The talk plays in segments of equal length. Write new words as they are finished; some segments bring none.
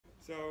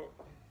So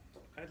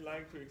I'd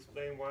like to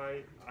explain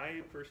why I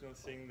personally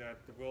think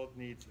that the world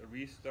needs a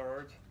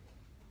restart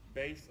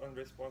based on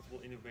responsible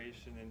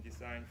innovation and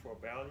design for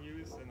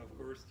values. And of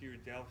course, TU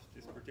Delft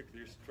is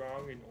particularly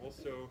strong, and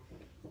also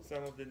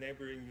some of the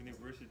neighboring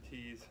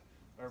universities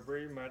are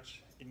very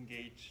much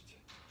engaged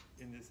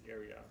in this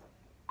area.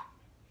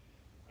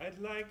 I'd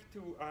like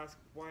to ask,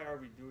 why are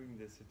we doing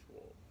this at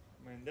all?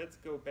 I mean, let's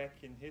go back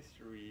in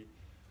history.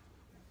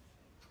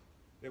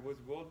 There was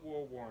World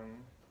War I,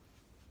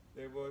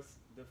 there was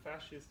the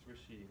fascist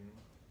regime,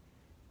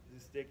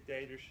 this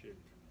dictatorship,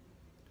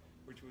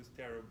 which was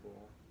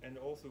terrible, and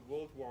also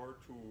World War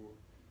II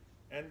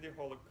and the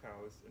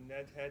Holocaust, and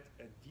that had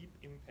a deep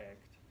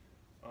impact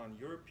on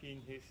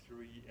European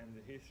history and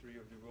the history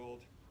of the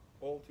world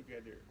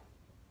altogether.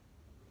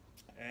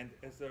 And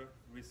as a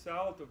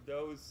result of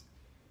those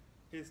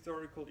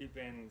historical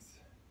events,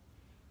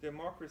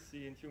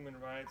 democracy and human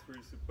rights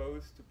were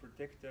supposed to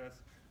protect us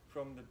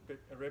from the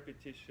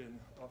repetition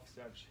of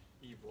such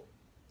evil,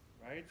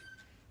 right?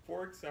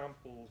 For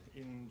example,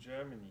 in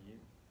Germany,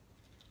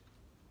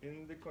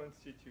 in the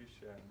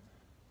Constitution,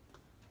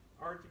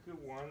 Article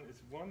 1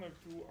 is one or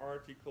two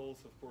articles,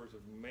 of course,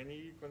 of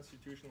many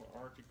constitutional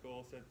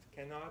articles that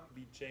cannot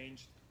be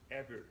changed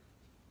ever.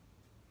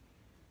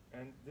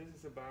 And this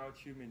is about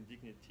human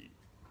dignity.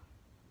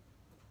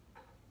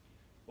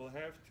 We'll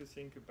have to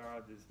think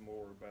about this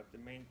more, but the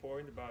main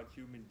point about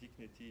human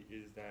dignity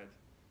is that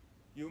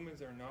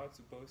humans are not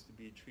supposed to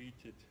be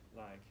treated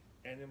like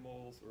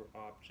animals or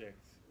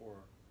objects or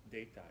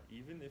data,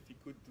 even if we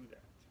could do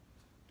that.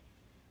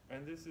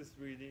 And this is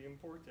really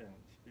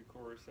important,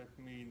 because that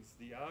means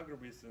the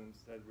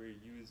algorithms that we're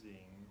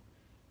using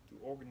to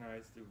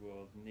organize the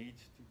world need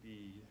to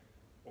be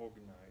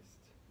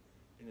organized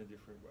in a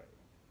different way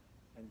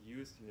and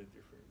used in a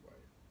different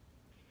way.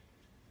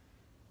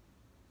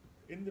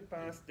 In the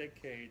past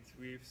decades,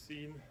 we've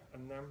seen a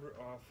number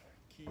of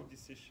key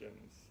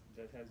decisions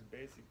that has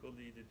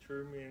basically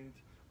determined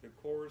the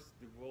course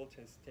the world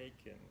has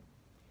taken.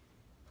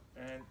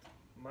 And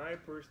my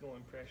personal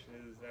impression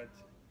is that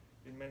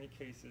in many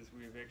cases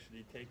we've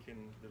actually taken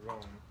the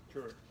wrong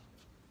turn.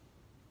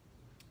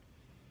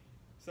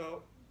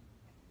 So,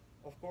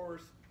 of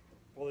course,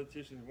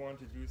 politicians want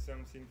to do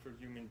something for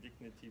human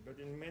dignity, but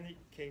in many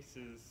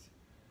cases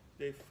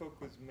they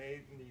focus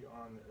mainly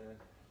on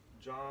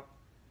job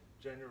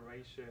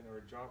generation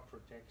or job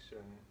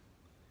protection.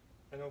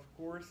 And of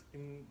course,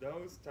 in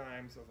those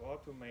times of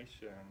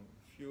automation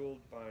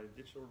fueled by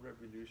the digital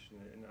revolution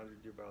and other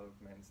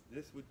developments,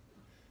 this would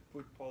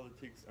put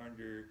politics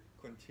under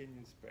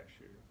continuous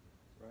pressure,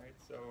 right?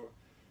 So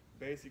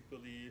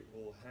basically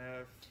we'll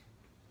have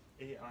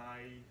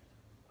AI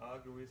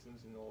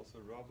algorithms and also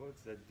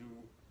robots that do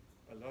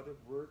a lot of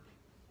work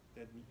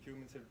that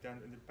humans have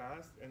done in the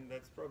past, and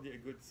that's probably a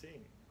good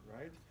thing,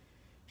 right?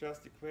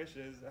 Just the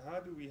question is, how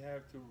do we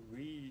have to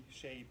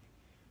reshape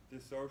the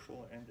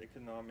social and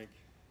economic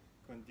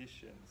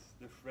conditions,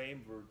 the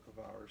framework of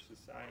our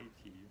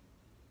society?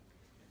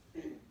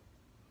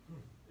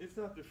 It's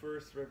not the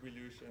first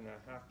revolution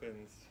that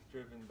happens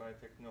driven by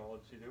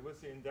technology. There was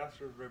the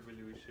Industrial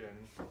Revolution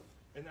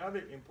and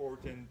other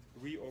important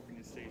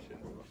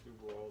reorganizations of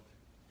the world.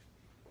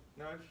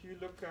 Now, if you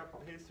look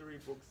up history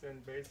books,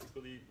 then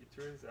basically it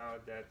turns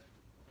out that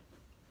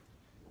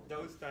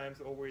those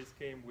times always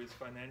came with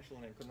financial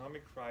and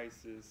economic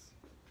crisis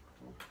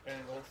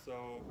and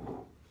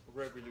also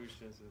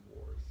revolutions and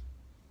wars.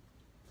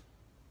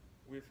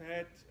 We've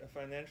had a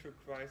financial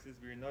crisis,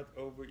 we're not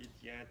over it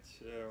yet.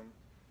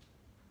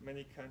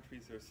 Many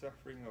countries are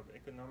suffering of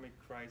economic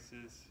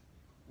crisis.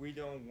 We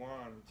don't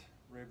want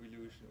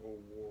revolution or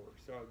war.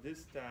 So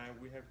this time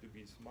we have to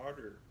be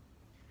smarter.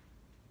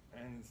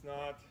 And it's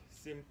not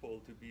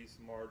simple to be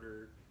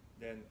smarter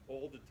than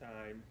all the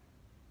time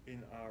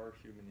in our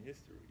human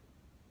history.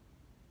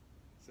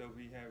 So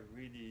we have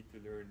really to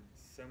learn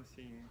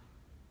something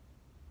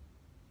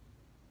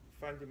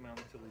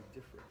fundamentally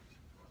different.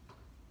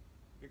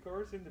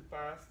 Because in the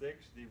past,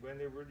 actually, when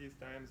there were these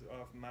times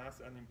of mass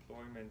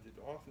unemployment, it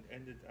often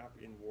ended up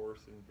in wars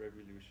and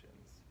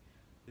revolutions.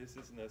 This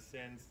is, in a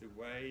sense, the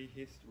way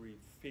history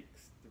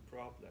fixed the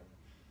problem.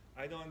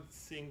 I don't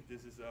think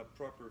this is a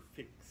proper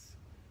fix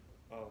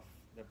of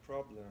the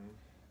problem,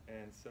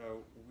 and so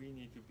we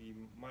need to be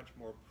much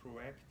more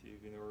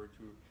proactive in order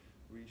to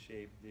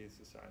reshape the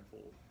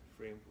societal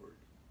framework.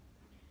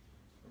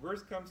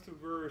 Worst comes to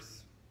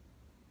worst,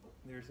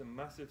 there's a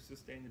massive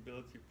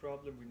sustainability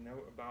problem. We know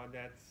about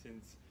that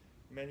since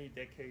many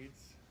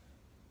decades.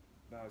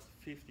 About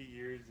 50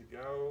 years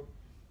ago,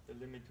 the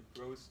Limit to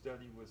Growth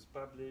study was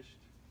published.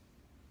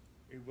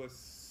 It was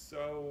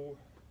so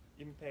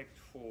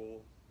impactful.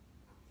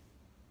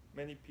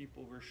 Many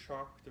people were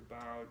shocked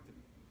about the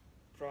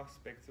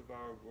prospects of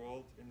our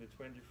world in the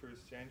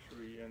 21st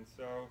century, and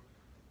so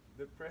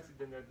the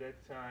president at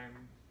that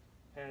time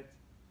had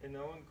an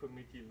own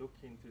committee look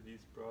into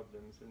these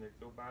problems, and a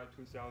Global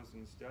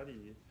 2000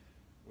 study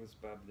was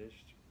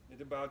published.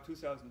 It's about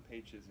 2,000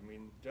 pages. I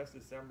mean, just the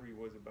summary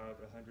was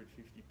about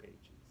 150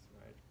 pages,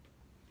 right?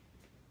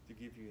 to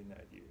give you an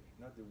idea,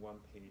 not the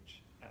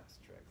one-page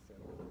abstract.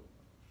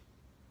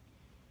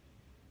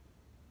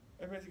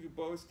 And basically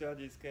both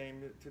studies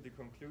came to the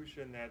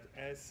conclusion that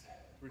as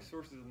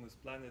resources on this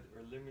planet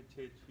are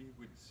limited, we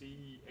would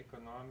see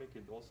economic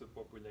and also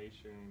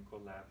population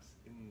collapse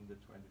in the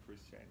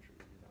 21st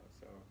century.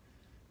 So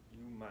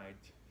you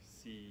might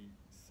see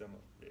some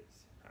of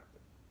this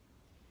happen.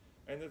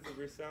 And as a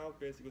result,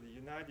 basically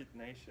the United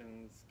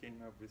Nations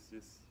came up with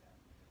this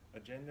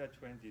Agenda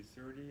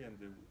 2030 and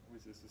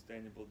with the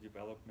Sustainable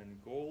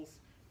Development Goals.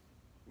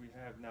 We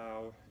have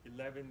now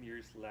 11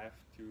 years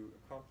left to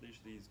accomplish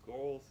these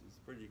goals. It's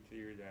pretty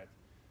clear that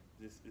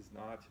this is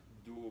not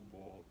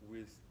doable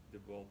with the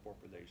world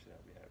population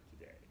that we have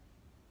today.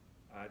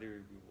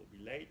 Either we will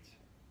be late,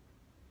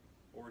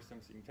 or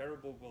something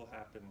terrible will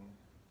happen,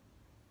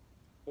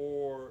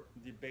 or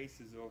the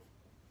basis of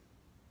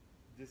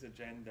this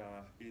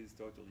agenda is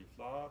totally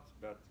flawed,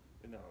 but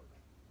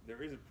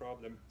there is a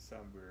problem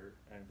somewhere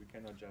and we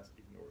cannot just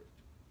ignore it.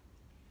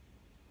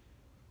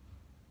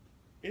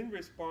 In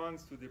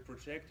response to the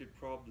projected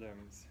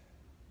problems,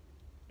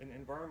 an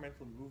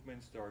environmental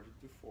movement started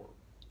to form.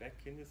 Back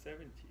in the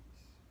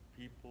 70s,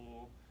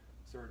 people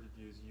started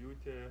to use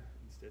jute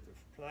instead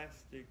of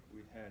plastic.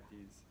 We had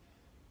these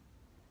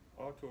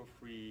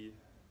auto-free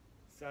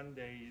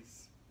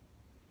Sundays,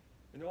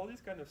 and all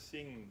these kind of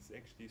things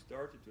actually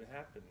started to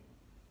happen.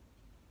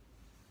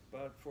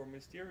 But for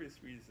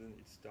mysterious reason,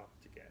 it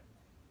stopped again.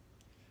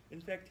 In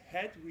fact,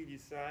 had we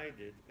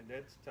decided at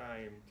that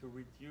time to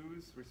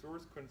reduce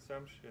resource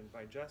consumption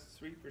by just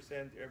 3%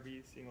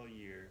 every single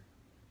year,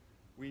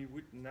 we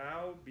would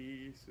now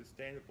be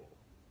sustainable.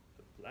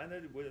 The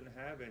planet wouldn't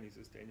have any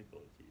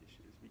sustainability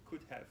issues. We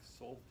could have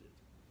solved it.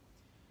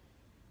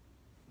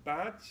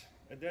 But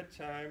at that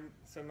time,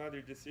 some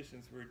other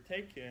decisions were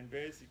taken.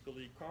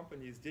 Basically,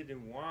 companies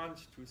didn't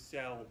want to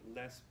sell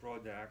less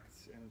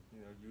products and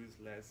use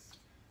less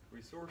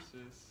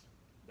resources.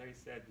 They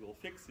said, we'll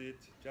fix it,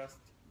 just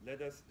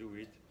let us do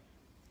it.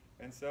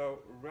 And so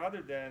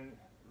rather than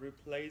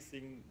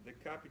replacing the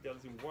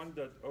capitalism 1.0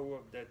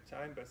 of that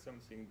time by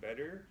something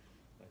better,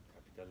 like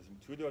capitalism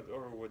 2.0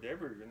 or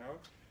whatever,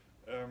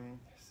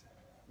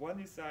 one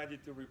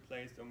decided to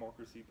replace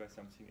democracy by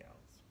something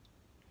else.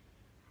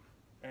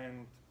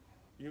 And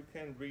you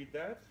can read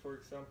that, for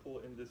example,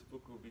 in this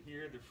book over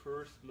here, The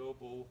First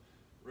Global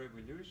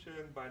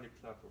Revolution by the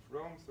Club of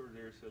Rome. So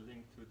there's a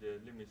link to the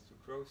Limits to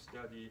Growth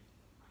study.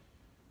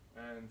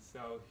 And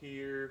so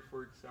here,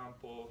 for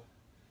example,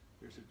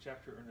 there's a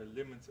chapter on the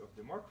limits of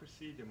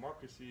democracy.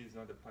 Democracy is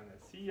not a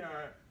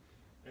panacea,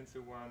 and so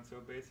on. So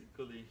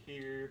basically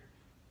here,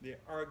 they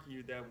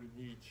argue that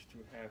we need to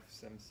have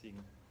something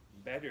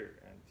better.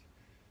 And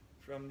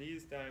from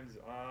these times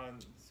on,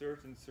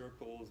 certain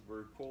circles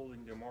were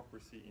calling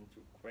democracy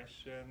into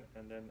question.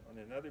 And then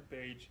on another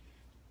page,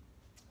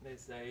 they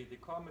say the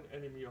common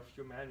enemy of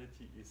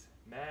humanity is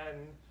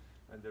man,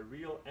 and the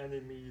real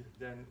enemy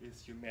then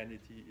is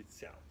humanity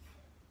itself.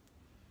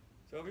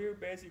 So we're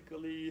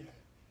basically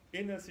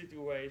in a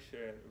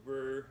situation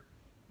where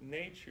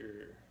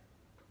nature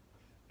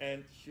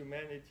and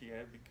humanity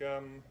have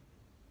become,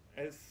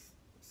 as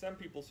some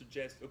people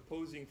suggest,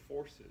 opposing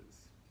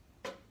forces.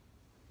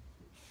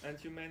 And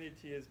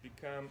humanity has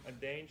become a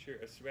danger,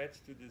 a threat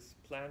to this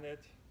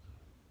planet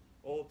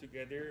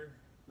altogether.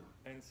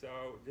 And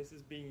so this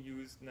is being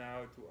used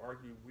now to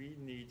argue we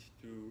need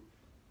to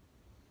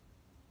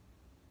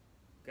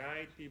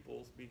guide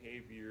people's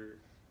behavior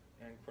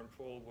and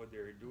control what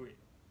they're doing.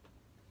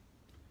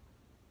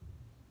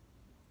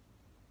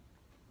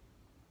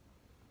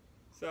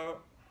 So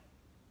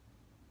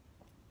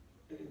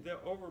the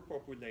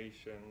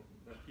overpopulation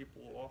that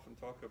people often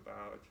talk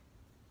about,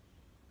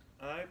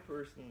 I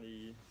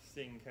personally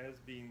think has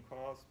been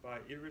caused by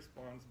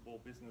irresponsible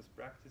business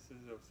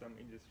practices of some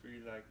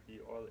industry like the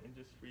oil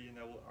industry, and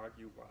I will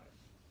argue why.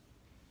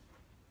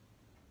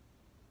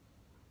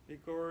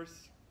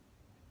 Because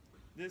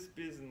this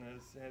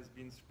business has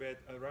been spread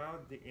around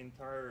the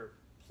entire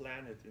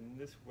planet. In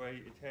this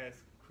way, it has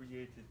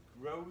created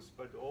growth,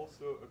 but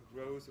also a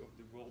growth of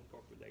the world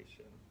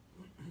population.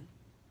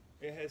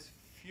 It has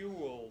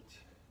fueled,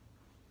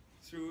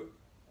 through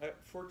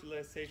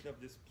fertilization of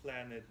this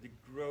planet, the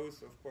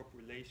growth of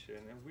population,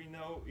 and we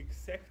know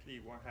exactly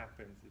what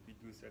happens if we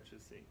do such a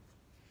thing.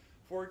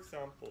 For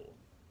example,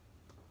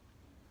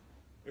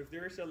 if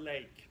there's a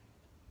lake,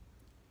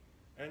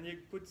 and you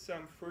put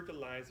some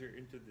fertilizer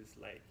into this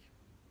lake,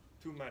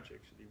 too much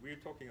actually. We're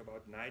talking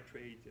about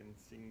nitrate and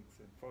things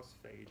and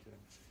phosphate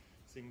and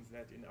things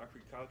that in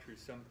agriculture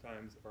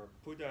sometimes are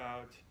put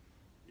out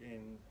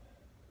in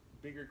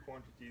bigger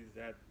quantities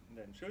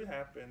than should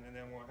happen, and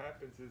then what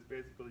happens is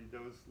basically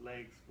those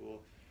lakes will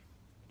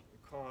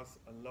cause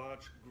a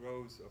large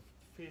growth of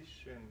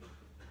fish and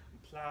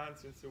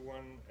plants and so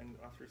on, and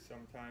after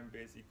some time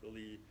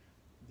basically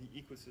the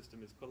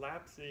ecosystem is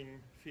collapsing,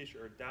 fish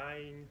are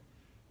dying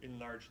in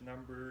large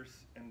numbers,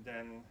 and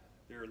then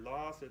there are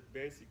laws that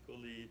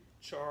basically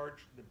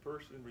charge the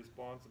person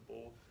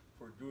responsible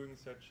for doing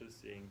such a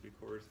thing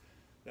because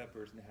that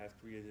person has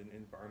created an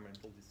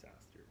environmental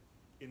disaster.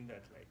 in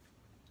that lake.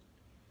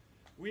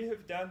 We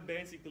have done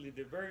basically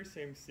the very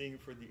same thing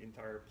for the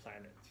entire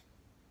planet.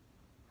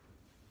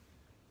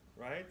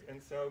 Right?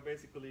 And so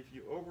basically if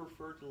you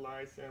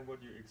over-fertilize, then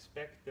what you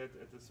expect that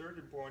at a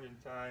certain point in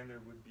time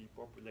there would be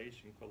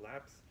population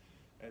collapse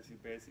as you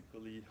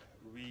basically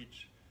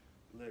reach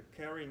the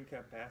carrying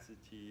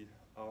capacity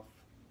of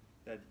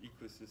that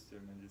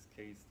ecosystem, in this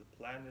case the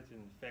planet.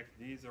 In fact,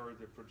 these are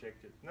the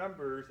projected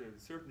numbers. They're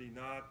certainly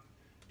not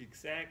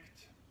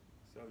exact,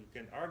 so you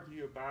can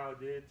argue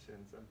about it,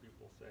 and some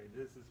people say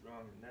this is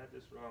wrong and that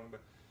is wrong,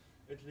 but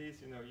at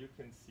least you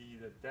can see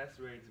that death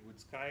rates would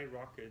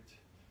skyrocket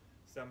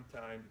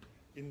sometime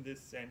in this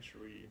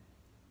century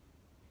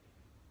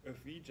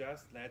if we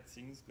just let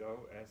things go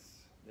as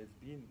they've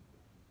been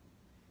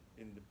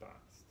in the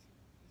past.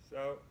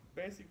 So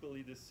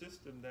basically the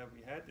system that we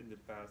had in the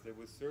past that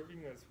was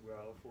serving us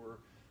well for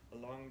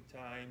a long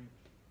time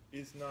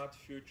is not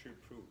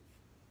future-proof.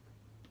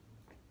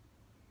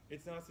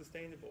 It's not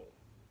sustainable.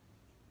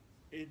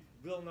 It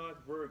will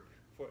not work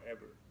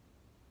forever.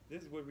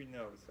 This is what we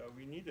know. So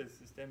we need a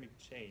systemic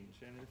change.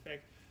 And in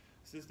fact,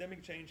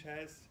 systemic change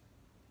has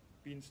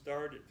been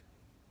started.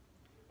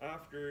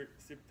 After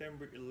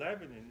September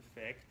 11, in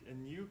fact, a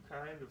new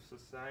kind of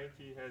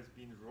society has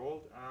been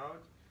rolled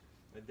out,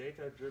 a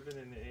data-driven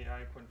and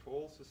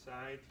AI-controlled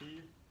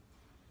society,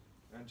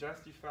 and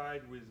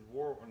justified with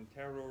war on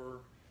terror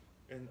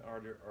and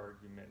other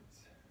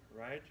arguments,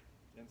 right?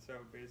 And so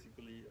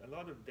basically a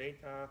lot of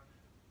data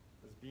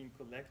is being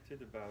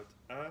collected about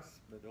us,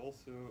 but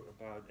also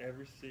about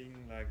everything,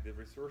 like the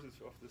resources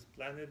of this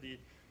planet. The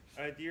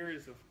idea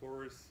is, of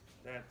course,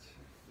 that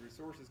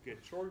resources get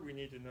short. We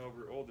need to know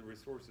where all the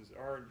resources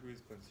are and who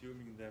is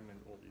consuming them and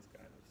all these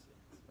kind of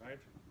things, right?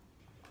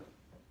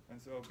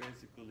 And so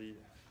basically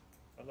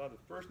a lot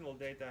of personal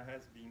data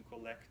has been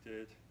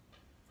collected,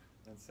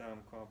 and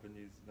some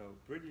companies know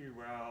pretty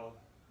well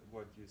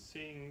what you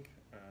think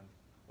and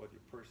what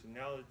your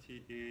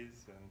personality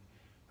is and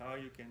how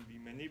you can be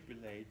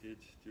manipulated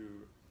to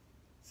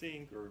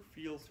think or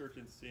feel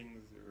certain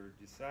things or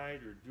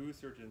decide or do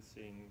certain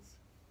things.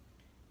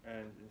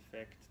 And in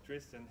fact,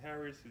 Tristan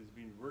Harris, who's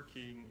been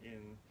working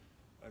in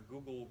a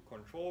Google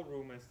control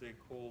room, as they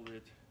call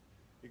it,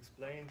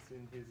 explains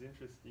in his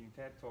interesting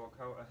TED Talk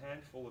how a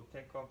handful of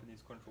tech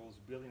companies controls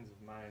billions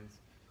of minds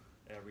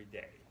every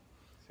day.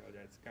 So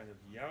that's kind of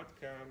the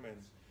outcome,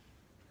 and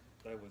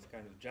that was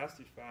kind of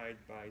justified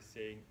by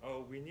saying,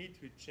 oh, we need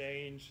to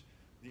change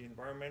the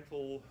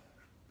environmental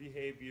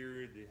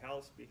behavior, the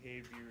health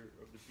behavior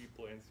of the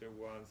people, and so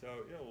on. So,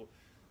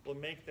 we'll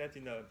make that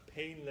in a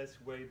painless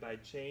way by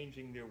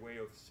changing their way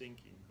of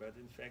thinking. But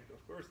in fact,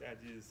 of course, that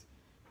is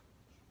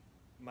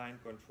mind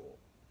control.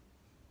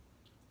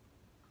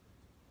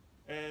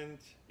 And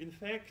in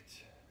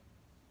fact,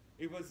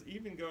 it was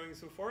even going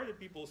so far that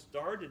people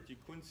started to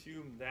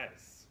consume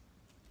less.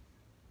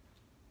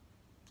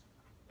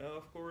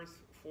 Of course,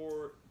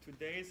 for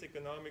today's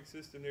economic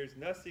system, there's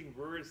nothing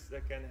worse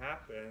that can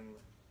happen,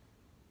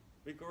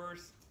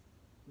 because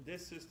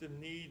this system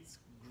needs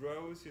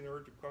growth in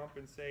order to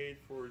compensate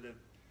for the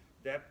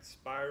debt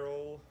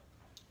spiral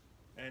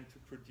and to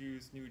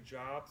produce new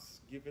jobs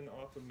given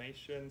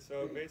automation.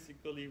 So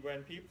basically,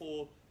 when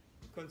people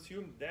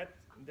consume that,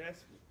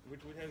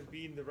 which would have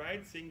been the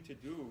right thing to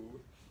do,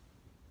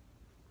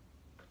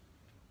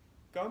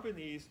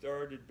 companies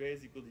started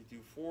basically to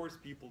force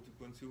people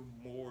to consume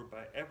more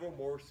by ever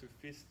more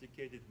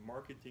sophisticated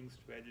marketing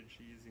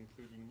strategies,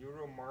 including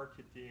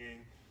neuromarketing.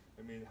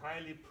 I mean,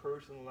 highly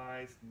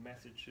personalized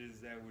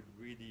messages that would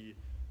really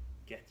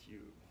get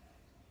you.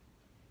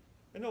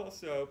 And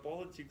also,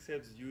 politics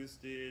has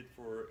used it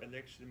for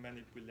election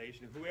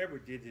manipulation. Whoever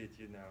did it,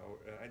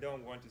 I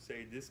don't want to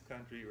say this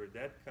country or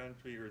that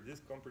country or this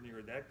company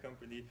or that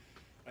company.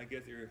 I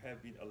guess there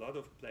have been a lot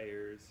of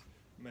players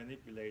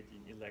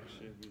manipulating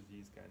election with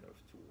these kind of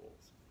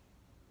tools,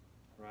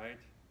 right?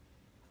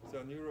 So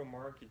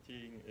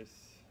neuromarketing is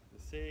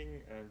the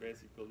thing, and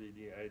basically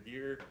the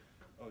idea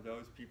of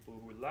those people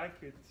who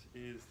like it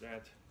is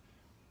that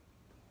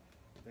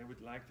they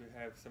would like to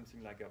have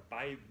something like a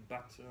buy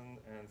button,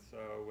 and so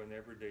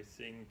whenever they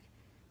think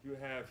you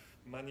have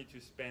money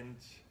to spend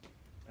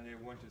and they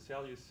want to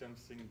sell you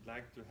something,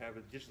 like to have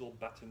a digital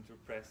button to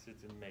press it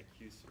and make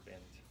you spend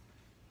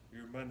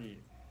your money,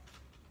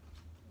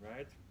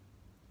 right?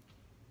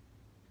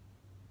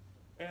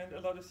 And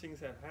a lot of things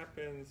have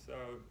happened. So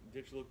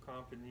digital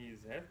companies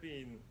have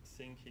been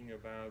thinking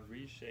about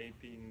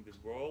reshaping the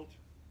world.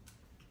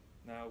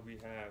 Now we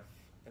have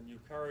a new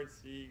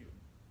currency,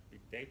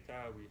 big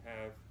data, we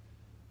have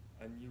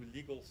a new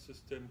legal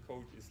system,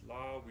 code is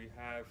law, we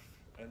have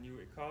a new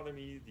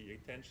economy, the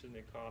attention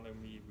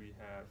economy, we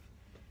have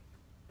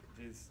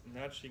this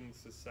nudging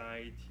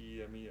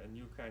society, a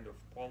new kind of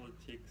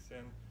politics,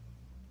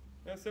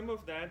 and some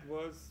of that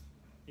was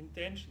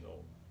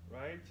intentional,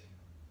 right?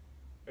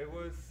 It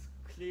was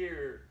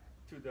clear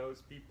to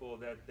those people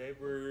that they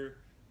were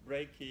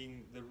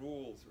breaking the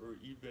rules or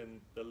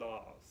even the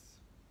laws.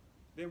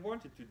 They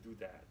wanted to do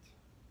that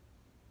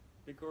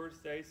because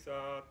they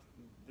thought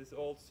this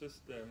old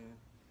system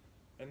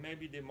and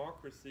maybe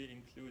democracy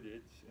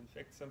included. In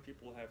fact, some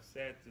people have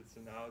said it's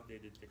an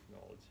outdated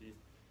technology.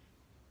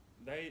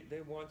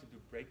 They wanted to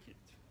break it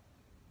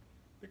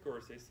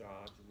because they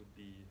thought it would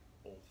be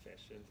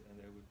old-fashioned and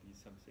there would be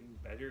something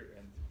better.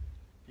 And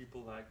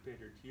people like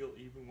Peter Thiel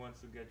even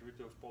wants to get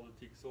rid of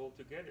politics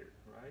altogether,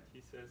 right?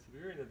 He says,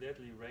 we're in a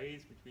deadly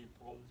race between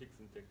politics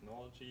and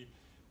technology.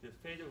 The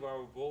fate of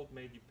our world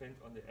may depend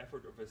on the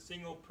effort of a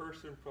single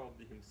person,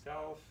 probably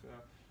himself,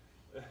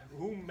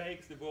 who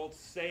makes the world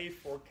safe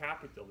for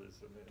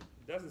capitalism. It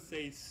doesn't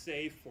say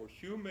safe for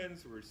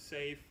humans, or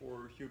safe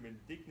for human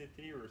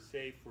dignity, or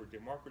safe for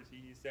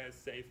democracy. He says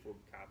safe for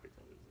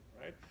capitalism,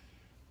 right?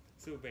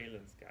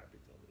 Surveillance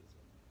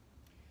capitalism.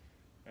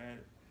 And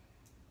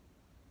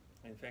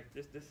in fact,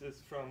 this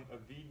is from a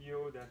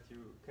video that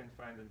you can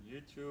find on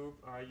YouTube.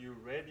 Are you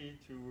ready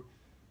to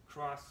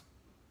cross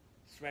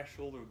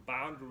threshold or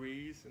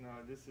boundaries?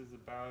 This is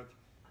about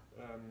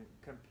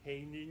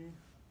campaigning,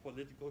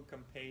 political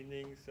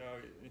campaigning. So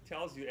it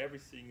tells you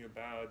everything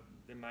about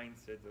the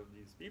mindset of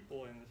these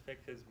people, and in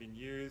fact has been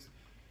used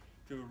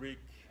to rig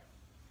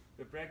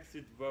the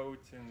Brexit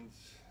vote and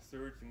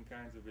certain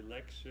kinds of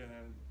election.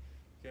 And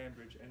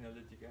Cambridge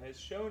Analytica has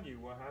shown you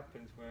what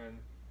happens when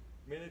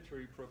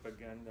military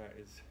propaganda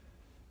is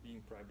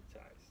being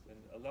privatized. And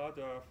a lot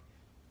of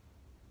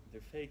the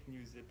fake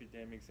news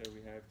epidemics that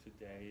we have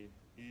today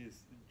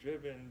is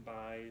driven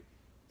by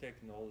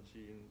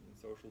technology and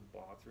social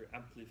bots, or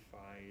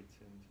amplified,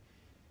 and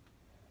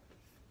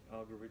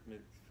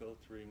algorithmic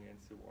filtering, and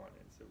so on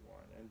and so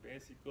on. And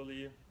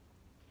basically,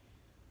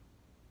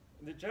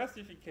 the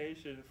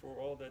justification for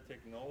all that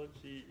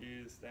technology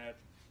is that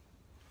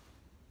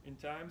in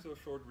times of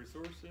short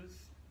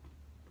resources,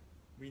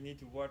 we need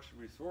to watch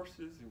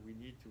resources, and we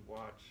need to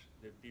watch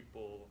the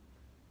people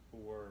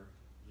who are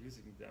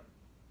using them.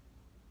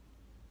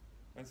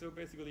 And so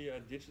basically a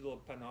digital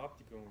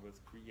panopticon was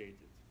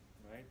created,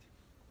 right?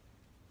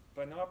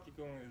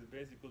 Panopticon is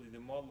basically the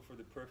model for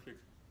the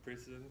perfect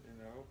prison,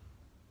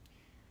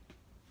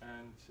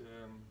 And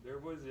there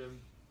was a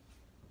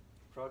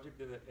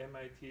project at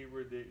MIT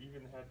where they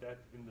even had that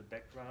in the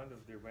background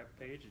of their web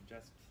page. It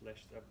just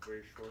flashed up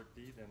very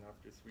shortly, then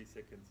after 3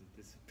 seconds it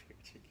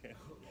disappeared again.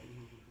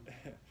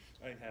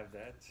 I have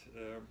that.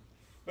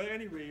 But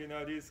anyway,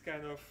 these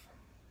kind of,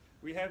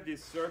 we have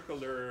these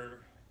circular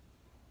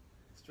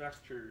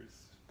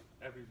structures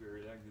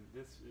everywhere, like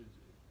this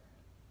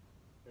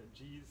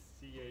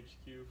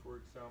GCHQ, for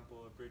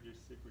example, a British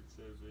Secret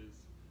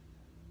Service,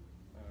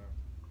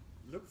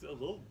 looks a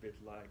little bit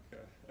like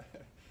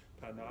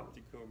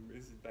Panopticon.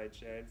 Is it by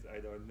chance? I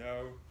don't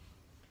know.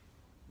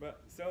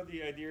 But so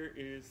the idea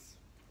is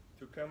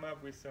to come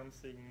up with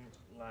something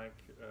like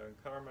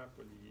Karma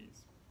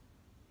Police,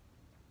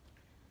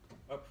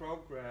 a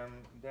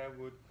program that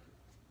would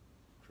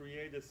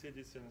create a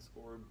citizen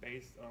score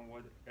based on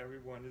what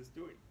everyone is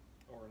doing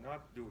or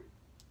not doing,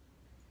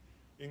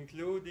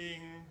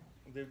 including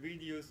the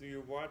videos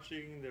you're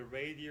watching, the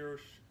radio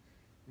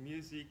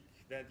music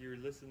that you're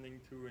listening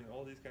to, and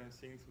all these kind of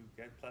things would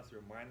get plus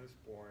or minus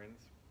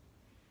points.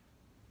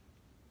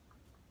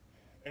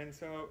 And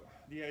so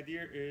the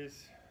idea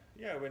is,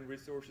 when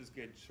resources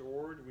get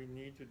short, we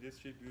need to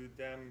distribute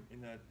them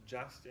in a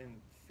just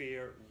and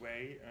fair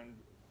way, and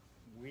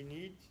we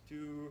need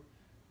to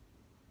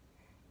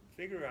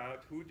figure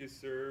out who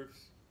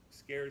deserves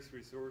scarce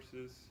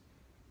resources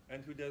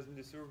and who doesn't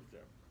deserve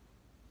them.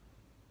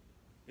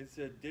 It's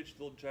a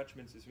digital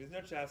judgment system. It's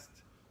not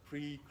just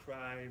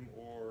pre-crime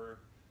or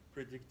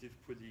predictive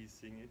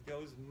policing. It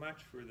goes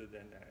much further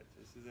than that.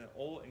 This is an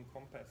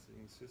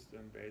all-encompassing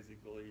system,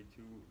 basically,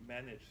 to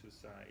manage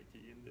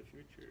society in the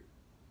future.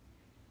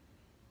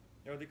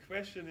 Now, the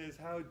question is,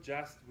 how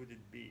just would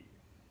it be?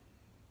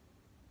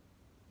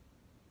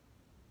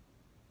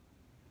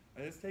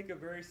 And let's take a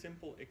very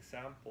simple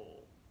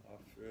example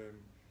of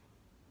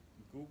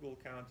Google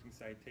counting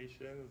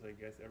citations. I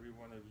guess every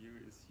one of you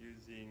is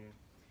using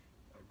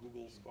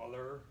Google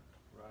Scholar,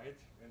 right?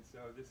 And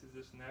so this is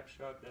a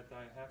snapshot that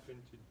I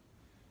happened to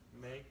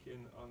make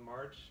on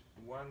March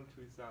 1,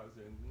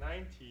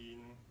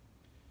 2019.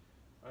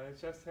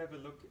 Let's just have a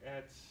look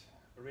at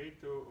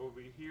Reto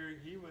over here.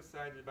 He was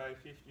cited by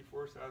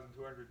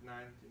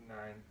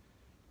 54,299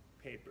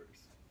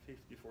 papers.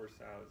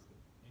 54,000.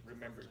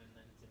 Remember.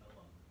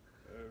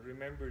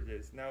 Remember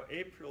this. Now,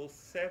 April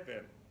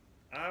 7,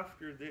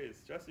 after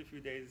this, just a few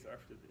days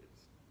after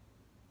this,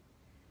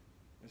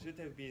 there should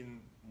have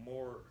been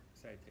more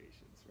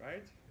citations,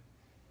 right?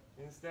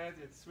 Instead,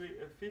 it's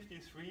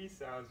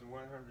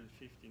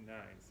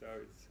 53,159, so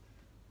it's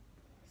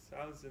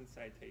 1,000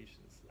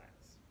 citations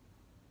less.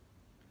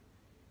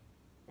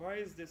 Why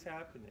is this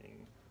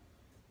happening?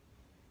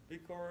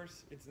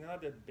 Because it's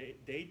not a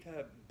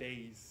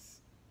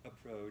database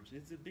approach,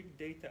 it's a big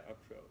data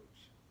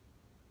approach.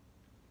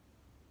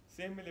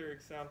 Similar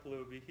example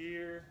over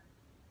here.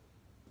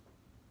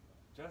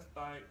 Just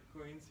by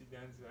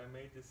coincidence, I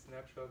made this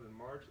snapshot on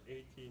March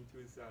 18,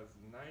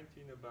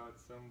 2019 about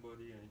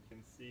somebody, and you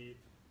can see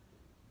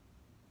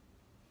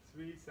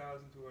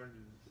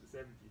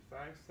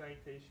 3,275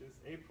 citations.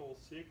 April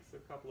 6th, a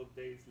couple of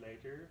days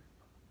later,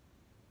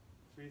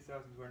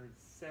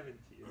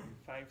 3,270, and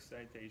 5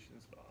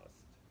 citations lost.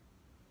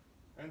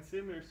 And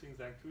similar things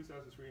like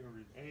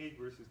 2,308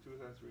 versus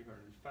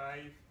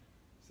 2,305.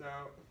 So,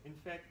 in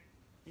fact,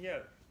 yeah,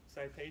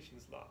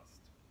 citations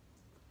lost.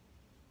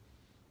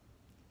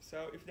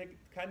 So if they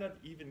cannot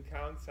even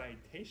count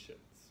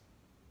citations,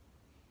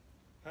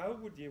 how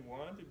would you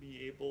want to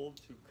be able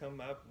to come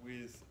up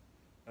with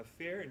a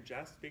fair and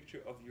just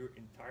picture of your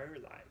entire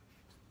life?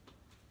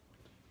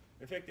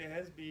 In fact, there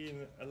has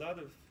been a lot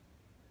of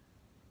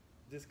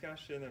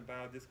discussion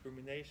about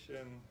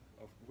discrimination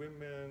of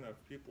women, of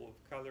people of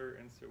color,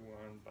 and so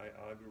on by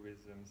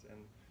algorithms,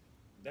 and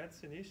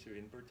that's an issue,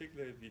 in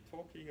particular if you're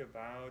talking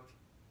about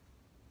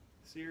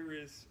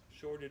serious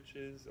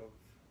shortages of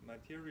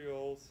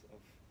materials, of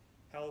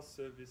health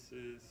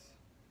services,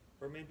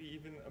 or maybe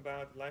even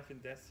about life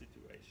and death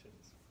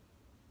situations.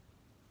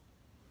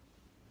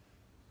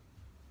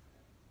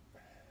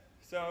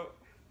 So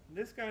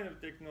this kind of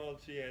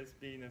technology has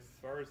been, as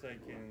far as I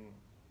can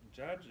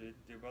judge it,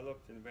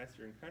 developed in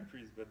Western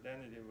countries, but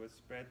then it was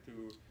spread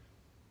to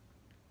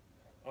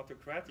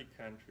autocratic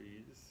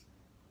countries,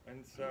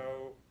 and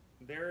so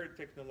their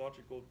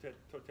technological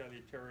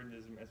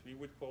totalitarianism, as we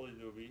would call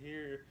it over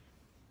here,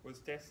 was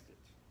tested.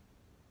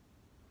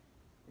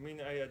 I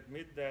mean, I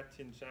admit that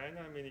in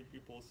China, many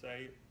people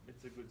say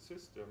it's a good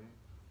system.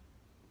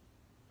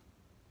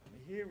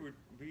 Here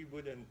we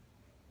wouldn't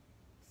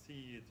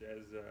see it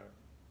as a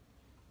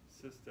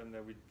system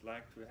that we'd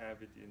like to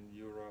have it in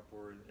Europe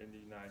or in the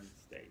United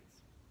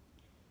States.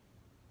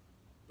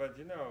 But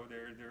you know,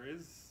 there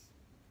is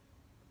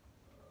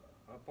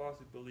a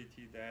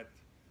possibility that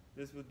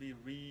this would be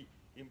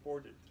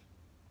re-imported.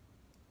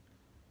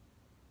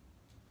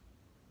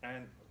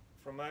 And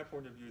from my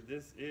point of view,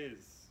 this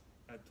is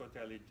a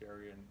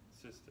totalitarian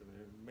system.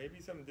 There may be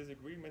some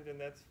disagreement, and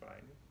that's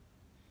fine.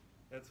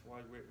 That's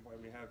why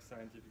we have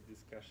scientific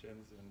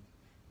discussions and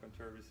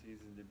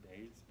controversies and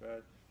debates.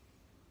 But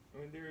I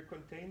mean, there are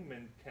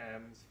containment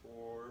camps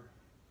for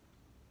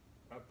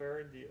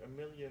apparently 1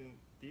 million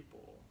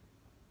people.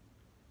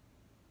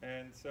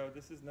 And so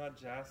this is not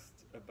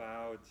just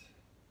about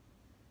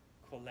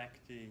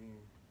collecting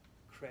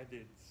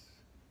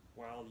credits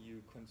while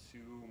you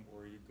consume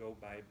or you go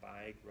by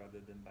bike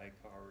rather than by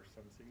car or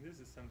something. This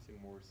is something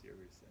more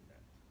serious than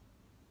that.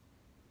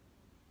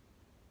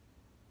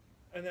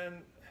 And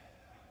then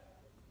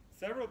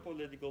several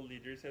political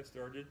leaders have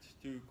started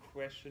to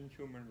question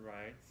human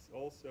rights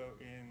also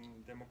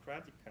in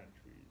democratic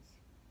countries.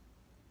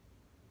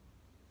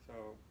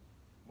 So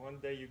one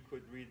day you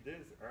could read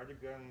this.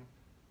 Erdogan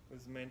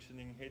was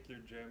mentioning Hitler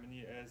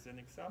Germany as an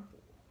example.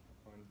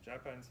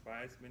 Japan's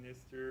vice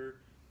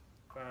minister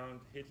found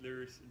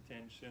Hitler's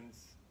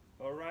intentions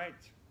all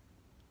right.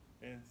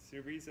 And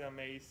Theresa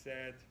May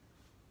said,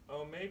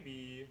 oh,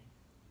 maybe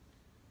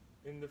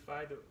in the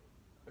fight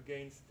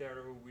against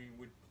terror we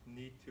would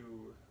need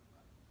to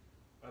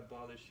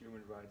abolish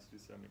human rights to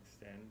some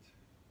extent.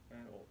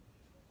 And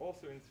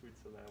also in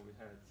Switzerland we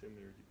had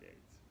similar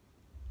debates.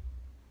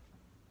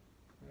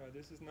 You know,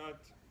 this is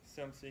not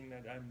something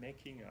that I'm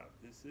making up.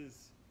 This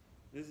is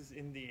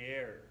in the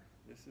air.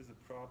 This is a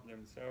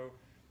problem. So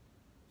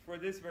for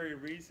this very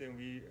reason,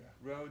 we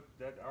wrote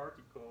that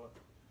article,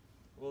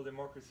 Will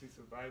Democracy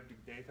Survive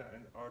Big Data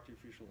and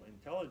Artificial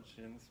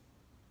Intelligence?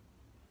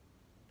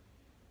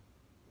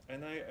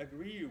 And I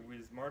agree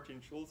with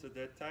Martin Schulz at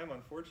that time.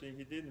 Unfortunately,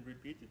 he didn't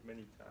repeat it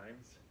many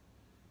times.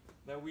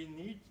 That we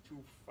need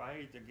to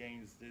fight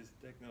against this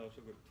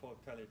technological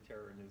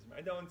totalitarianism.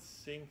 I don't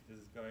think this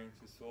is going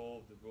to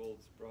solve the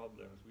world's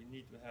problems. We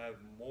need to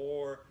have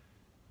more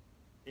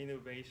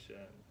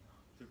innovation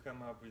to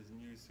come up with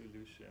new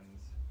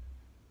solutions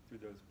to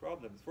those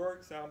problems. For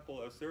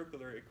example, a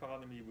circular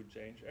economy would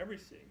change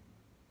everything,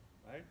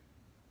 right?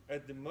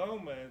 At the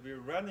moment, we're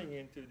running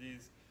into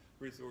these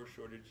resource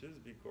shortages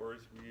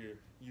because we're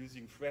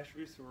using fresh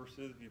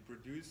resources. We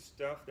produce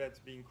stuff that's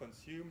being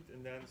consumed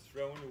and then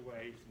thrown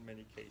away in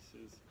many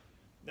cases.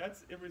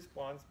 That's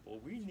irresponsible.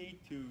 We need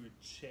to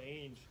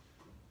change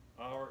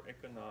our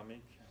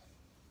economic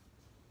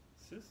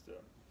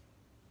system,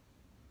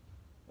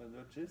 the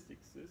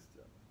logistic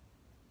system.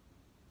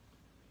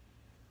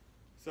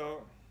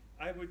 So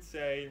I would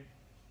say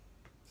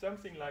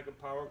something like a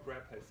power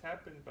grab has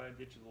happened by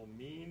digital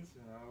means.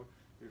 You know,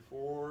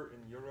 before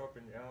in Europe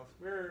and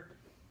elsewhere,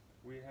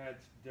 we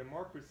had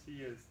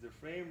democracy as the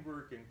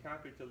framework and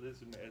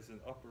capitalism as an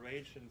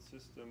operation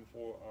system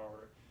for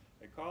our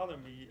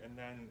economy, and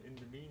then in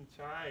the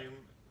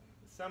meantime,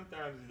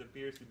 sometimes it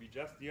appears to be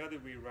just the other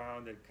way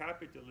around, that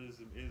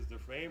capitalism is the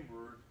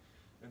framework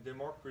and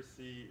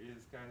democracy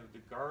is kind of the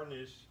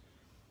garnish,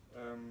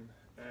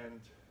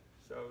 and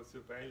so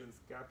surveillance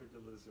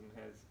capitalism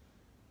has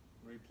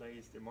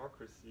replaced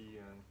democracy,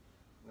 and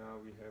now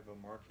we have a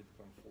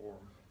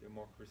market-conformed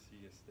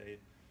democracy, as they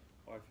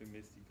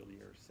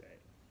euphemistically are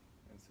saying.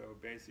 And so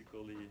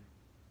basically,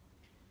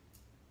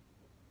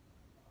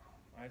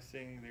 I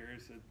think there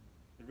is a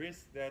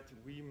risk that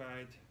we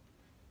might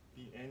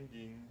be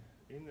ending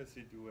in a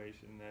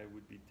situation that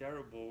would be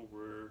terrible,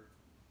 where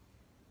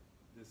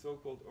the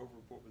so-called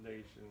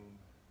overpopulation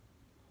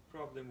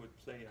problem would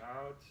play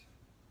out.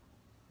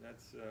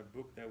 That's a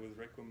book that was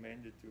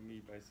recommended to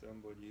me by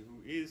somebody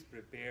who is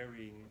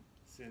preparing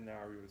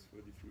scenarios for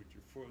the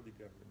future for the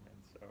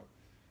government. So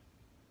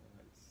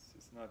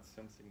it's not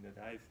something that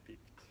I've picked.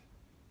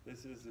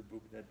 This is a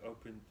book that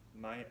opened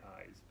my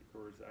eyes,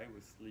 because I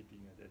was sleeping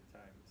at that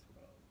time as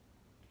well.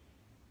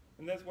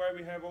 And that's why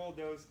we have all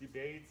those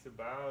debates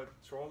about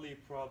trolley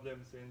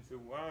problems and so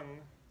on,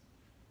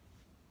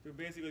 to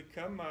basically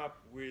come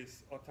up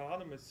with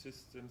autonomous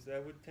systems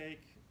that would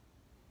take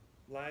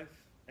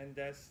life and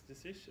death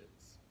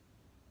decisions.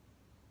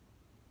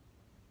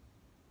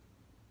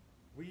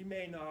 We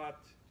may not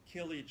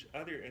kill each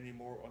other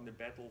anymore on the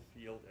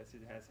battlefield as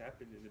it has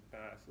happened in the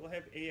past. We'll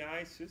have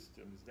AI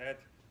systems that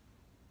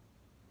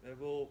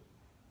will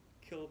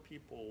kill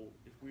people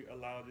if we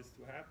allow this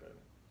to happen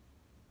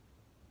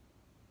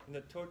in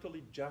a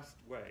totally just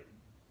way,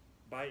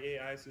 by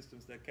AI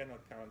systems that cannot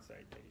count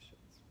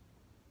citations.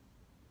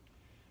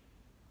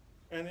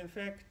 And in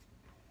fact,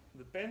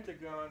 the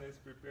Pentagon is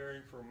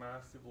preparing for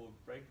mass civil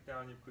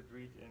breakdown. You could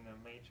read in a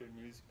major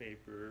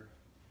newspaper.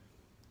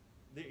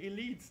 The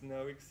elites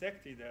know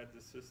exactly that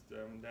the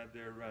system that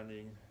they're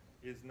running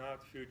is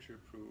not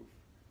future-proof,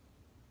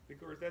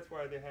 because that's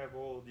why they have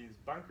all these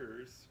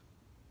bunkers.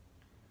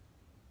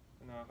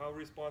 You know, how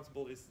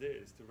responsible is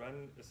this, to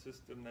run a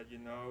system that you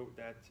know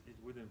that it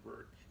wouldn't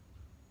work?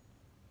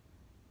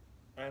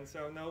 And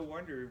so no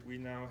wonder we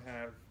now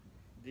have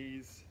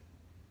these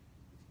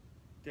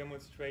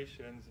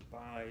demonstrations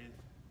by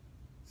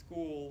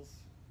schools,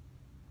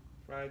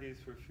 Fridays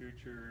for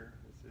Future.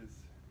 This is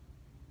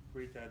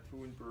Greta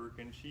Thunberg,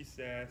 and she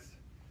says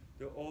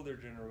the older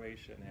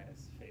generation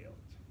has failed.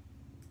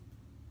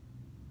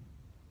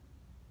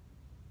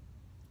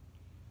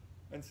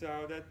 And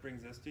so that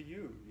brings us to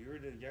you. You're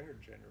the younger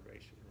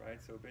generation, right?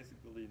 So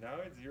basically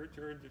now it's your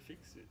turn to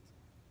fix it.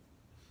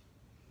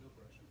 No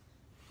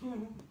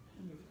pressure.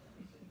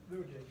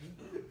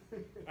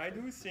 I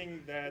do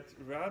think that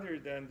rather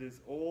than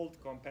this old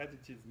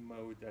competitive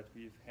mode that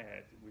we've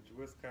had, which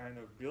was kind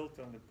of built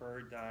on the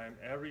paradigm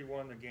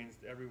everyone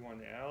against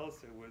everyone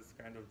else, it was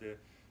kind of the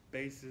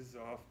basis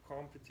of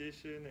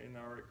competition in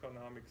our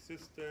economic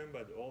system,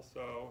 but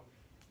also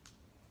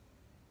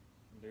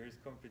there is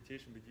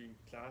competition between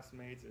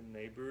classmates and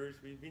neighbors.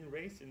 We've been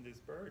raised in this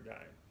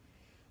paradigm.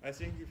 I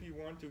think if you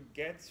want to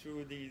get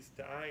through these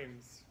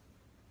times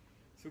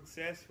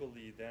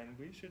successfully, then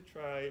we should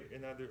try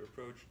another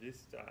approach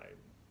this time,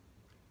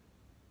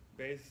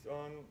 based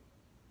on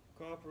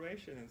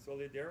cooperation and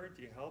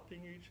solidarity,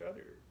 helping each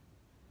other,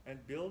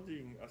 and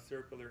building a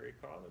circular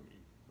economy.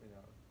 You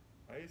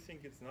know, I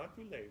think it's not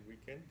too late. We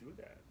can do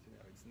that. You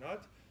know, it's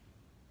not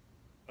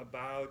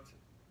about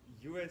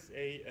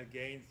USA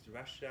against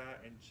Russia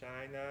and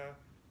China.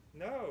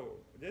 No,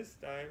 this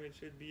time it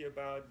should be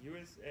about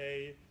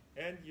USA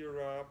and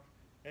Europe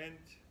and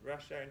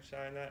Russia and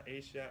China,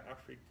 Asia,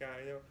 Africa,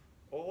 you know,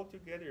 all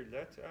together.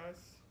 Let us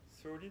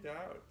sort it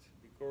out,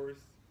 because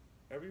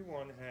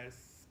everyone has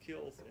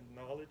skills and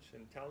knowledge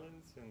and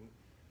talents and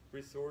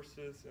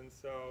resources, and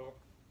so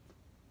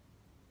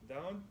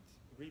don't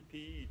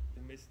repeat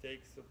the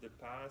mistakes of the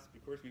past,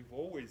 because we've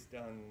always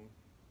done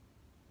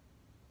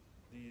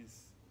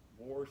these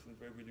wars and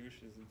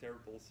revolutions and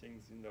terrible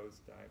things in those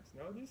times.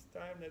 Now this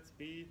time, let's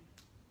be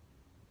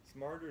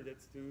smarter,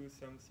 let's do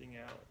something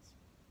else.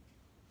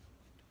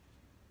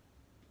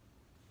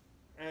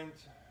 And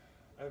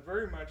I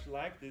very much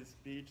like this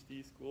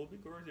PhD school,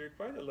 because there are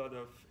quite a lot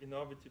of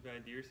innovative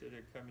ideas that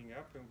are coming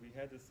up, and we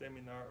had a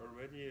seminar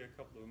already a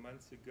couple of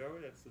months ago.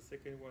 That's the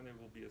second one, there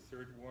will be a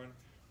third one.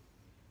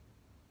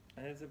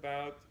 And it's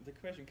about the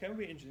question, can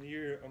we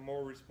engineer a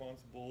more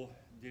responsible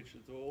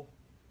digital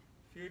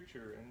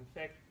future? And in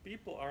fact,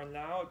 people are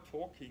now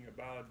talking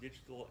about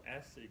digital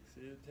ethics.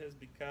 It has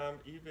become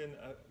even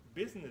a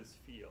business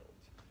field,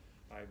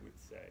 I would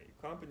say.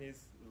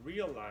 Companies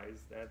realize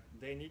that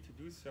they need to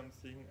do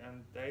something,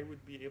 and they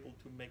would be able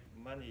to make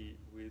money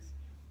with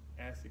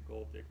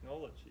ethical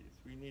technologies.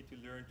 We need to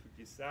learn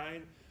to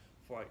design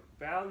for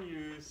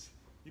values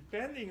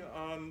depending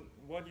on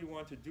what you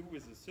want to do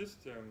with the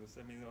systems.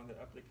 I mean, on the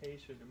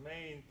application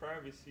domain,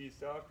 privacy,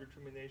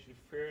 self-determination,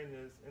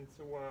 fairness, and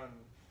so on.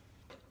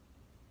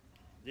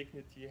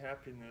 Dignity,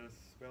 happiness,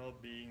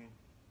 well-being.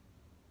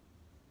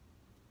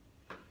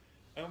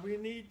 And we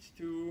need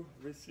to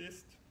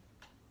resist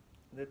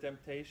the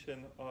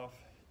temptation of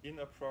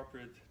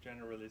inappropriate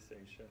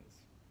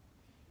generalizations.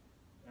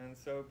 And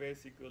so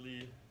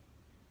basically,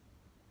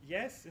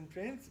 yes, in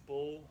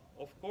principle,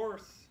 of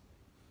course,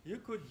 you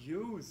could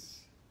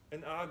use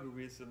an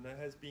algorithm that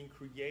has been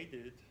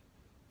created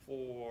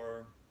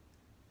for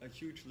a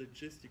huge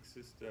logistic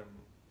system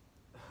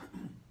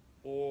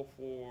or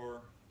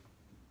for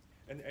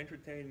an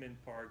entertainment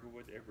park or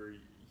whatever.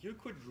 You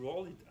could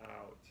roll it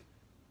out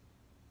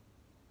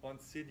on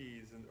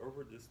cities and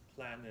over this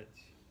planet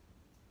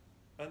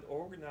and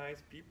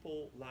organize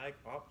people like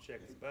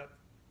objects, but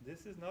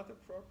this is not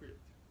appropriate,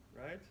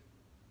 right?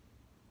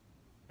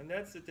 And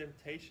that's the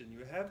temptation.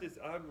 You have this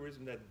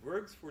algorithm that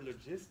works for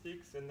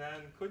logistics, and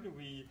then couldn't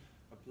we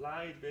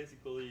apply it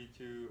basically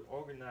to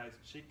organize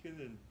chicken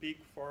and pig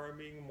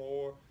farming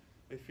more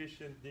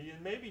efficiently?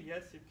 And maybe,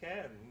 yes, you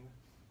can.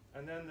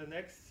 And then the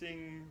next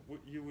thing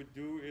you would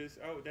do is,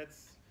 oh,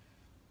 let's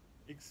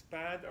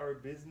expand our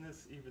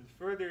business even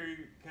further.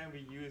 Can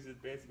we use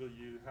it? Basically,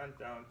 you hunt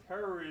down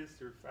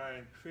terrorists or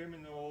find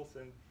criminals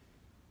and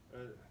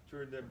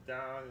turn them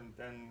down, and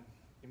then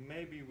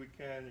maybe we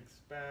can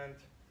expand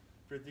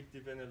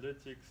predictive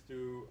analytics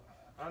to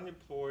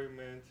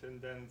unemployment, and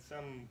then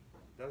some,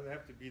 doesn't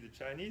have to be the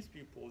Chinese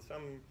people,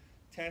 some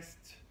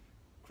test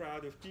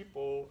crowd of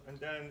people, and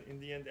then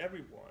in the end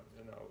everyone,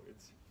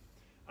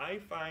 I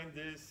find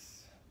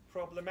this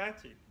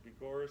problematic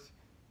because,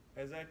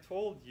 as I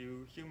told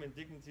you, human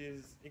dignity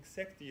is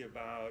exactly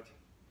about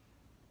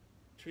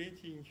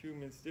treating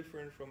humans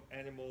different from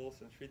animals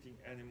and treating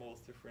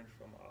animals different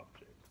from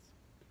objects.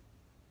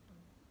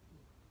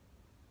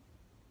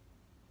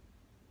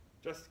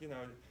 Just,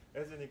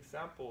 as an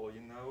example,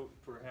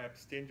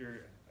 perhaps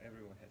Tinder,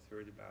 everyone has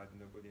heard about it,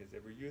 nobody has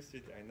ever used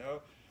it, I know.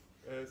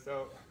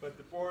 But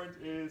the point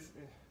is,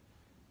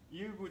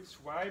 you would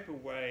swipe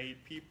away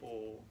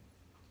people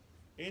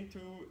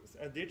into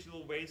a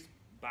digital waste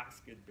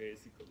basket,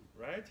 basically,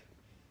 right?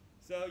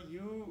 So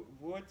you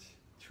would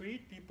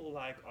treat people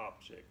like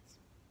objects.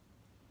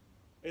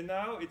 And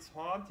now it's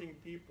haunting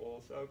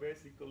people. So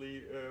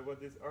basically,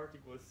 what this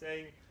article was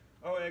saying,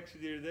 oh,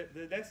 actually,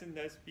 there are less and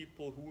less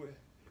people who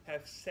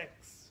have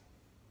sex.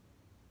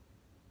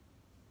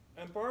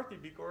 And partly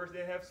because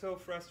they have so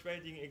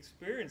frustrating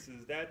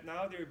experiences that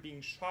now they're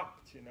being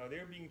shocked,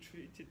 they're being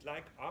treated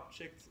like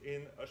objects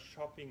in a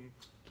shopping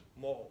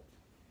mall.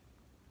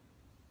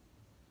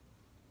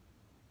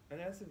 And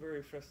that's a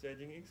very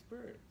frustrating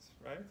experience,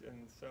 right?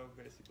 And so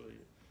basically,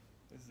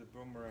 this is a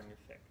boomerang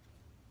effect.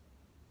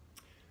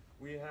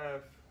 We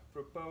have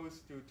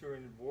proposed to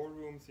turn war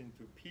rooms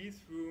into peace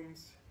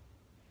rooms,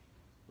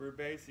 where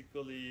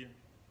basically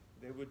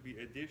there would be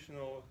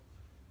additional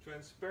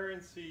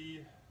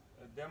transparency,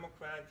 a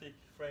democratic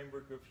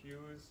framework of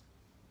use,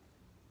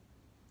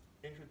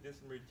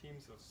 interdisciplinary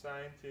teams of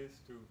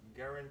scientists to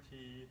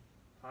guarantee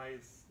high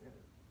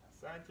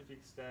scientific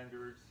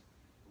standards,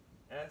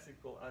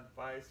 ethical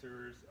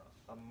advisors,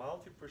 a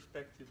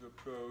multi-perspective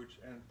approach,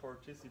 and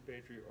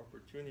participatory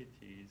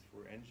opportunities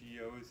for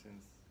NGOs and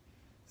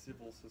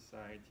civil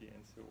society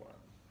and so on.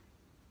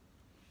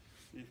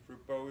 We've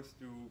proposed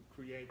to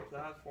create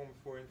platforms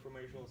for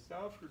informational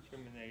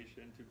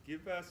self-determination to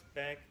give us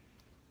back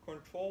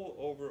control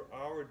over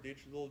our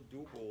digital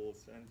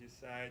doodles and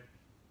decide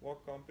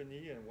what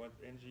company and what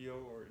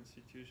NGO or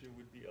institution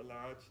would be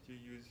allowed to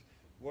use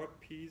what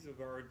piece of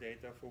our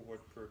data for what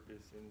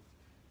purpose and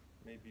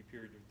maybe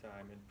period of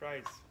time and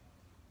price.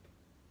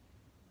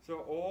 So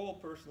all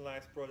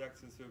personalized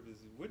products and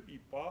services would be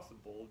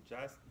possible,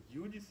 just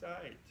you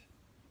decide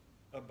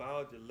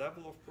about the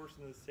level of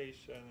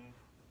personalization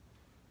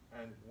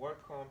and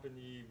what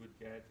company would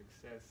get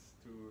access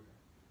to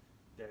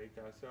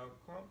data. So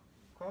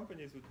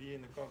companies would be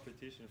in a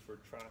competition for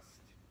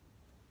trust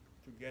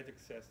to get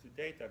access to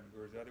data,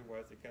 because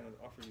otherwise they cannot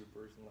offer you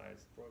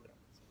personalized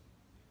products.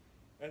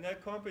 And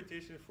that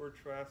competition for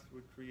trust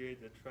would create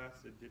a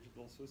trusted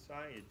digital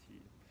society,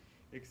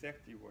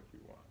 exactly what we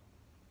want.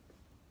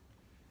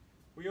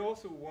 We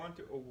also want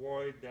to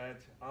avoid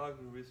that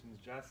algorithms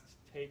just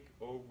take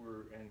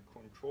over and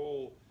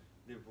control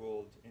the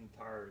world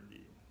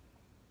entirely.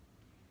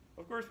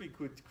 Of course, we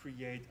could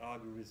create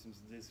algorithms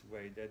this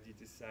way, that they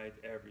decide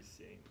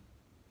everything.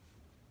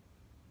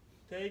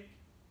 Take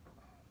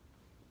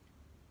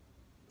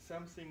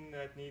something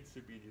that needs to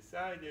be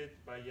decided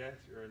by yes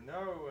or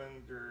no,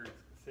 and there's,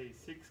 say,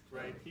 6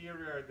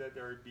 criteria that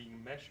are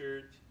being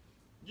measured.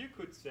 You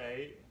could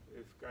say,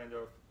 if kind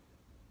of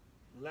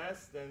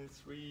less than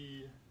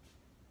 3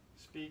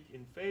 speak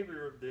in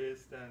favor of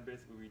this, then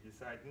basically we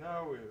decide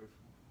no.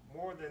 If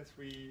more than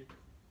 3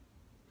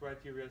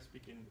 criteria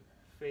speak in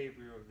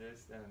favor of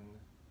this, then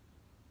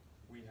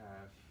we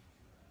have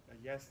a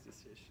yes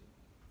decision.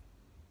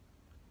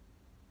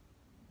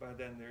 But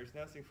then there's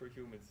nothing for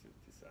humans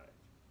to decide.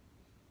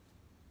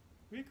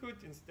 We could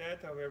instead,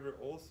 however,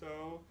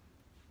 also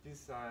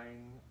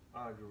design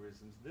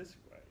algorithms this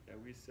way,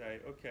 that we say,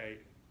 okay,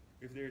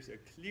 if there's a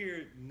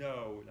clear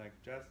no, like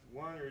just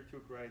 1 or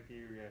 2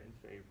 criteria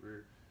in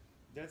favor,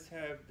 let's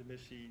have the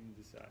machine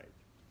decide.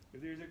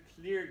 If there's a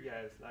clear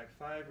yes, like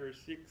 5 or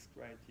 6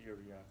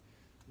 criteria,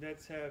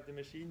 let's have the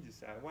machine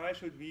decide. Why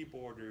should we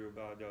bother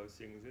about those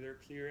things that are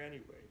clear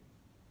anyway?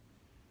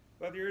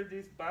 But there are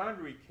these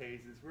boundary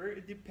cases where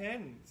it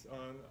depends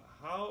on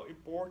how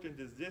important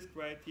is this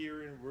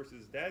criterion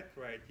versus that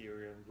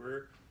criterion,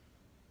 where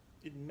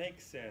it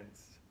makes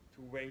sense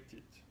to weight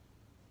it.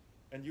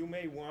 And you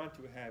may want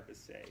to have a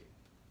say.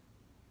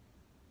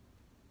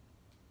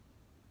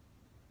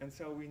 And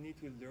so we need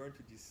to learn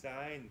to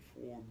design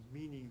for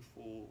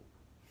meaningful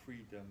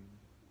freedom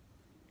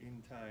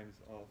in times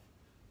of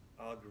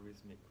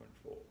algorithmic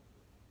control.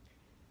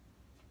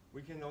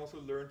 We can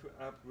also learn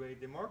to upgrade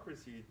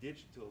democracy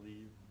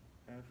digitally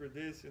And for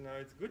this,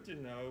 it's good to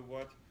know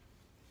what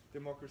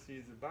democracy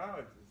is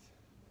about.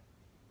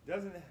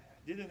 It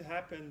didn't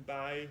happen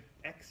by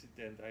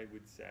accident, I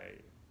would say.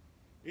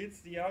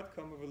 It's the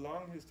outcome of a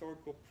long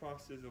historical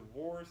process of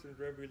wars and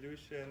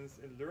revolutions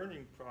and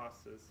learning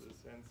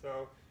processes. And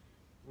so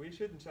we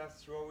shouldn't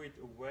just throw it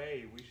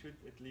away. We should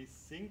at least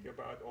think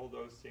about all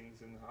those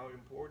things and how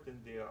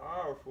important they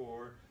are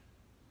for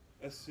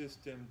a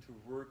system to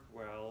work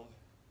well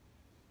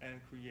and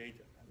create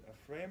a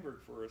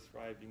framework for a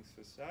thriving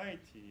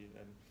society.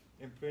 And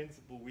in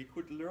principle, we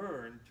could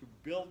learn to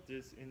build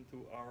this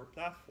into our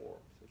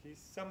platforms, at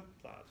least some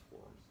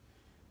platforms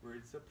where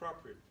it's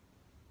appropriate.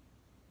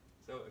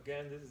 So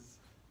again, this is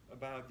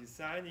about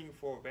designing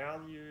for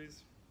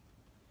values.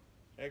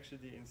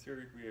 Actually, in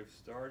Zurich, we have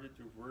started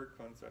to work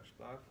on such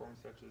platforms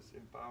such as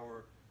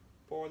Empower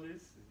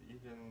Polis,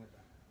 even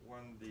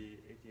won the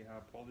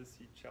ETH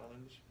Policy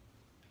Challenge.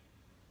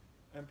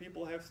 And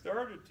people have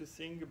started to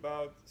think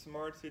about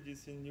smart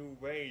cities in new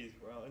ways.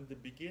 Well, in the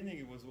beginning,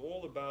 it was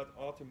all about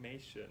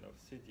automation of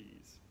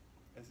cities,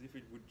 as if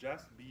it would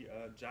just be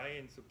a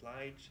giant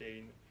supply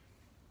chain,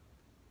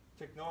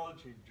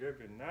 technology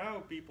driven.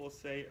 Now people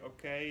say,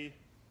 okay,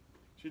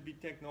 should be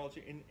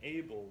technology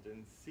enabled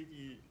and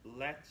city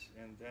led,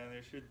 and then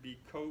there should be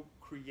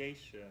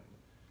co-creation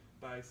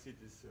by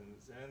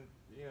citizens, and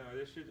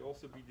there should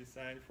also be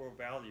designed for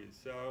values.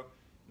 So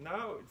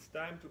now it's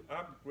time to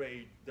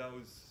upgrade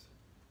those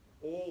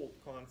old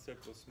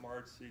concepts of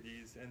smart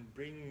cities and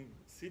bring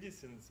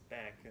citizens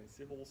back and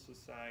civil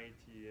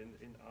society and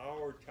in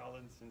our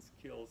talents and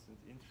skills and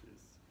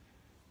interests,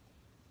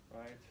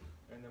 right?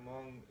 And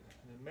among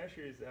the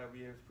measures that we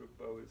have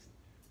proposed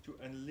to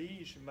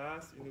unleash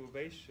mass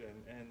innovation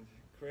and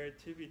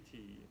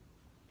creativity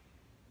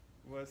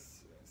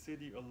was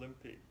City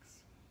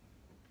Olympics,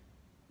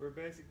 where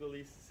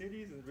basically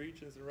cities and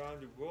regions around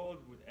the world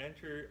would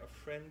enter a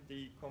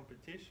friendly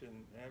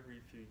competition every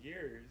few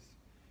years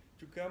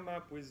to come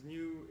up with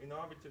new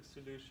innovative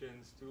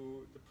solutions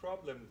to the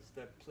problems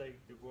that plague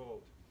the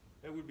world.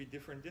 There would be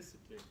different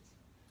disciplines,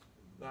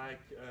 like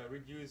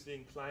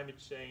reducing climate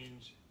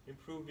change,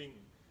 improving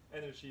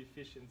energy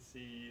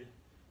efficiency,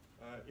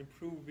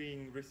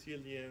 improving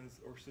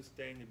resilience or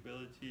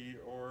sustainability,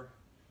 or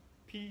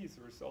peace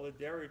or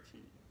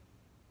solidarity.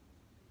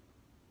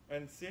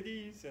 And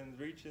cities and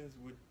regions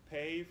would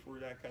pay for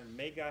that kind of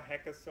mega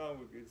hackathon,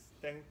 which is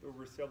spent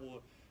over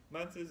several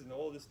months, and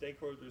all the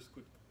stakeholders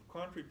could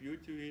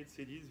contribute to it.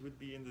 Cities would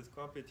be in this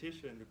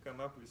competition to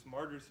come up with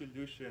smarter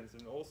solutions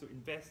and also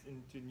invest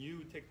into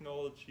new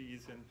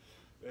technologies and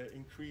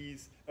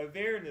increase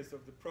awareness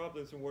of the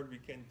problems and what we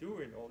can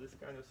do and all these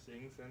kind of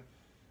things.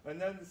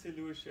 And then the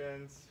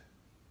solutions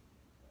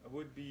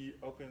would be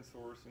open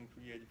source and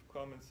Creative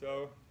Commons.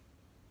 So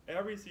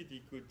every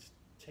city could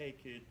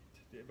take it,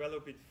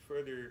 develop it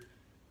further.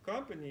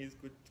 Companies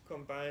could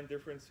combine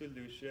different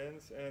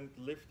solutions and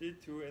lift it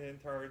to an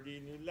entirely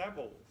new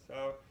level.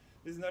 So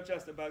this is not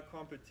just about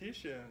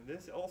competition.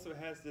 This also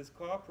has this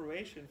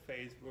cooperation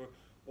phase where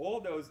all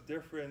those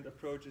different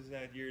approaches and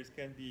ideas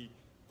can be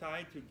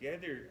tied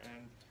together,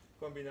 and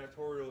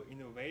combinatorial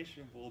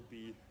innovation will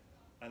be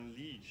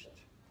unleashed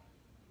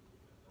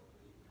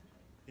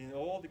in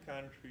all the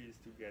countries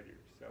together.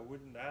 So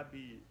wouldn't that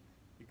be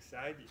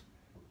exciting?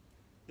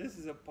 This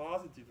is a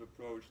positive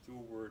approach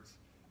towards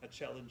a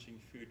challenging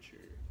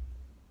future.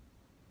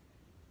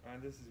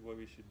 And this is what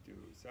we should do.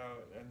 So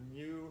a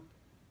new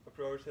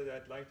approach that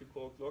I'd like to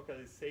call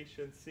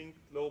localization: think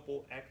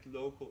global, act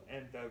local,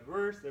 and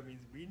diverse. That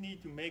means we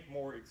need to make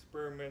more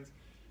experiments.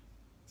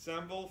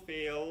 Some will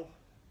fail.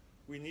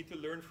 We need to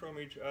learn from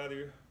each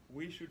other.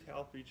 We should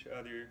help each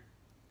other.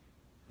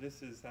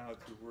 This is how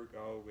to work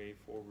our way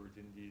forward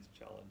in these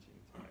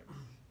challenging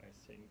times, I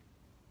think.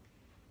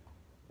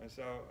 And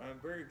so I'm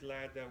very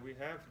glad that we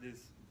have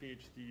this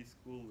PhD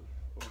school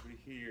over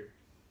here,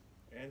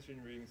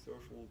 Engineering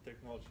Social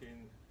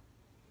Technology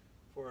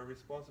for a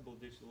Responsible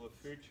Digital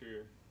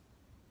Future.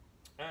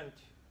 And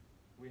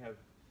we have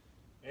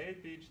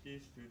 8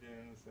 PhD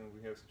students, and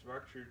we have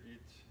structured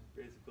it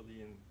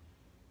basically in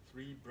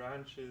 3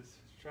 branches: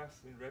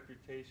 trust and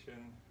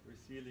reputation,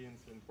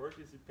 resilience and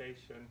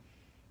participation.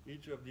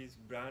 Each of these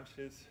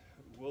branches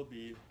will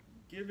be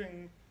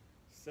giving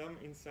some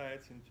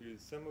insights into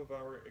some of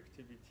our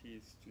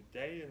activities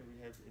today, and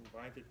we have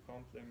invited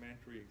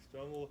complementary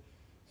external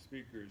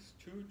speakers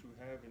too to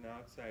have an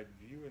outside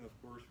view, and of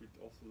course we'd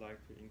also like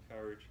to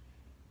encourage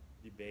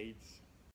debates